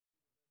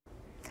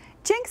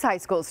Jenks High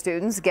School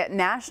students get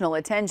national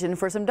attention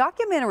for some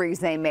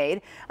documentaries they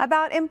made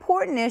about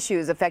important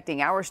issues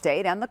affecting our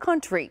state and the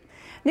country.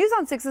 News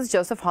on 6's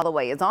Joseph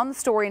Holloway is on the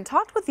story and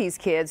talked with these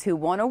kids who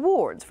won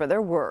awards for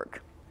their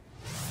work.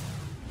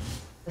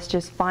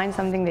 Just find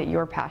something that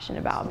you're passionate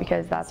about,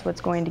 because that's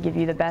what's going to give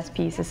you the best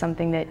piece, is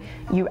something that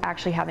you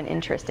actually have an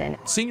interest in.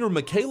 Senior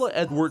Michaela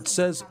Edwards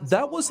says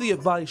that was the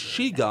advice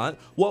she got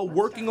while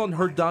working on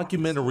her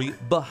documentary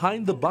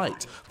Behind the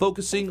Bite,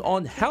 focusing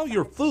on how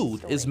your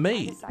food is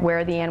made.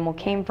 Where the animal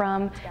came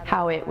from,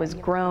 how it was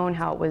grown,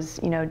 how it was,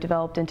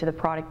 developed into the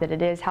product that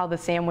it is, how the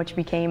sandwich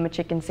became a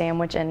chicken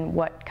sandwich, and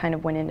what kind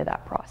of went into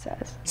that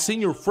process.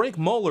 Senior Frank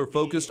Muller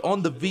focused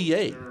on the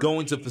VA,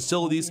 going to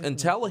facilities in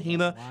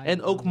Tallahena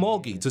and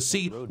Okmulgee to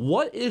see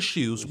what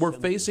issues were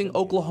facing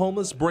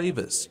Oklahoma's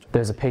bravest.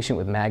 There's a patient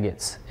with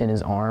maggots in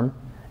his arm,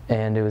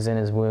 and it was in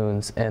his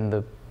wounds, and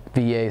the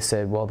VA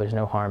said, well, there's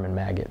no harm in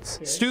maggots.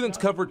 Students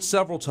covered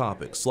several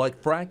topics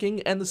like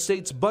fracking and the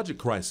state's budget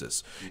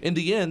crisis. In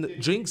the end,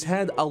 Jenks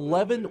had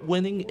 11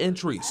 winning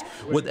entries,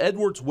 with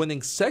Edwards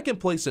winning second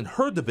place in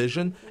her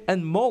division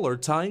and Muller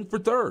tying for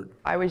third.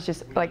 I was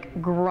just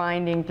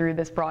grinding through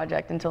this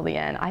project until the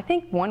end. I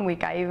think one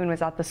week I even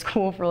was at the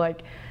school for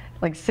like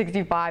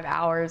 65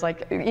 hours,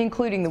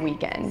 including the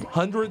weekend.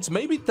 Hundreds,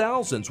 maybe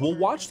thousands will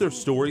watch their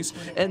stories,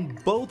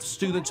 and both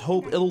students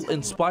hope it'll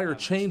inspire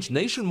change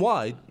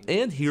nationwide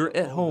and here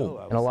at home.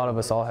 And a lot of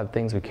us all have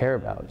things we care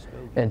about.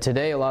 And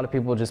today, a lot of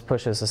people just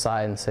push us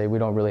aside and say we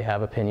don't really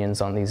have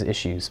opinions on these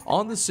issues.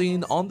 On the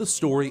scene, on the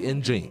story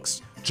in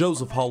Jenks,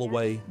 Joseph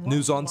Holloway,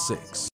 News on 6.